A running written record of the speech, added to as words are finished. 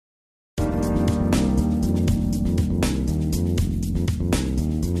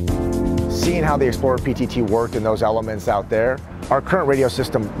seeing how the Explorer PTT worked in those elements out there. Our current radio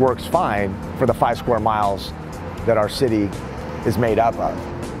system works fine for the 5 square miles that our city is made up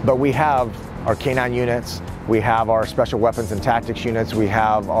of. But we have our K9 units, we have our special weapons and tactics units, we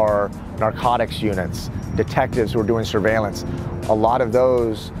have our narcotics units, detectives who are doing surveillance. A lot of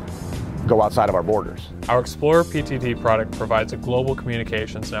those go outside of our borders. Our Explorer PTT product provides a global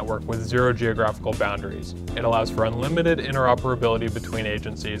communications network with 0 geographical boundaries. It allows for unlimited interoperability between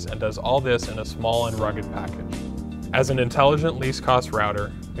agencies and does all this in a small and rugged package. As an intelligent least cost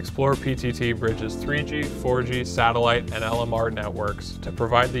router, Explorer PTT bridges 3G, 4G, satellite, and LMR networks to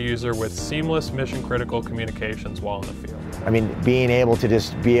provide the user with seamless mission-critical communications while in the field. I mean, being able to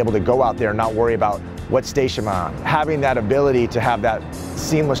just be able to go out there and not worry about what station I'm on. Having that ability to have that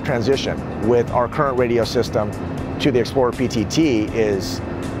seamless transition with our current radio system to the Explorer PTT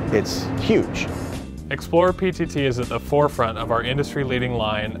it's huge. Explorer PTT is at the forefront of our industry-leading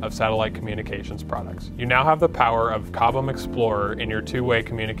line of satellite communications products. You now have the power of Cobham Explorer in your two-way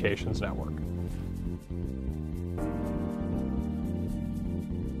communications network.